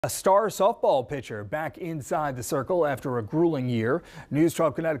A star softball pitcher back inside the circle after a grueling year. News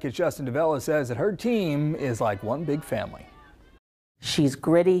 12 Connecticut's Justin DeVellis says that her team is like one big family. She's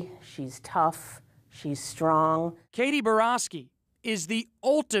gritty, she's tough, she's strong. Kaite Burawski is the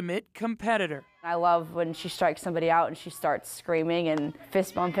ultimate competitor. I love when she strikes somebody out and she starts screaming and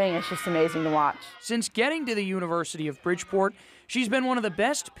fist bumping. It's just amazing to watch. Since getting to the University of Bridgeport, she's been one of the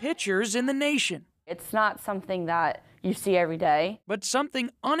best pitchers in the nation. It's not something that you see every day. But something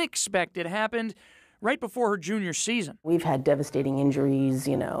unexpected happened right before her junior season. We've had devastating injuries,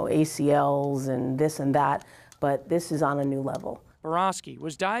 ACLs and this and that, but this is on a new level. Burawski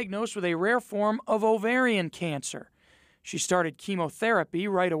was diagnosed with a rare form of ovarian cancer. She started chemotherapy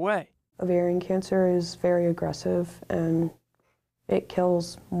right away. Ovarian cancer is very aggressive and it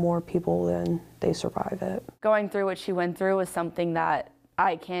kills more people than they survive it. Going through what she went through was something that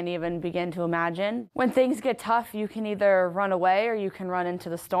I can't even begin to imagine. When things get tough, you can either run away or you can run into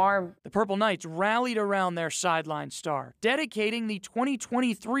the storm. The Purple Knights rallied around their sideline star, dedicating the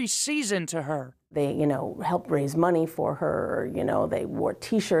 2023 season to her. They, helped raise money for her. They wore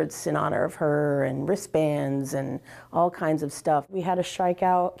T-shirts in honor of her and wristbands and all kinds of stuff. We had a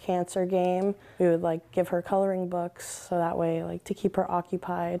strikeout cancer game. We would give her coloring books so that way to keep her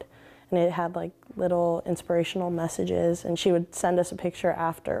occupied. And it had little inspirational messages, and she would send us a picture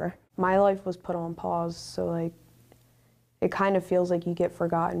after. My life was put on pause, so it kind of feels like you get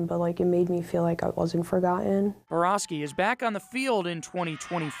forgotten, but it made me feel like I wasn't forgotten. Burawski is back on the field in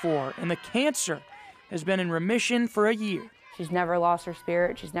 2024, and the cancer has been in remission for a year. She's never lost her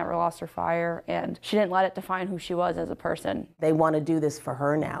spirit, she's never lost her fire, and she didn't let it define who she was as a person. They want to do this for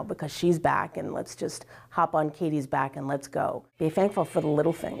her now because she's back, and let's just hop on Kaitie's back and let's go. Be thankful for the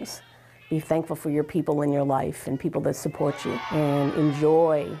little things. Be thankful for your people in your life and people that support you, and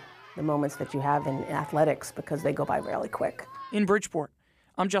enjoy the moments that you have in athletics because they go by really quick. In Bridgeport,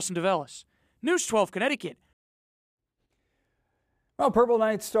 I'm Justin DeVellis, News 12 Connecticut. Well, Purple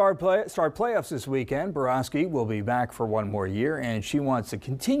Knights start playoffs this weekend. Burawski will be back for one more year, and she wants to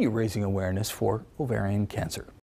continue raising awareness for ovarian cancer.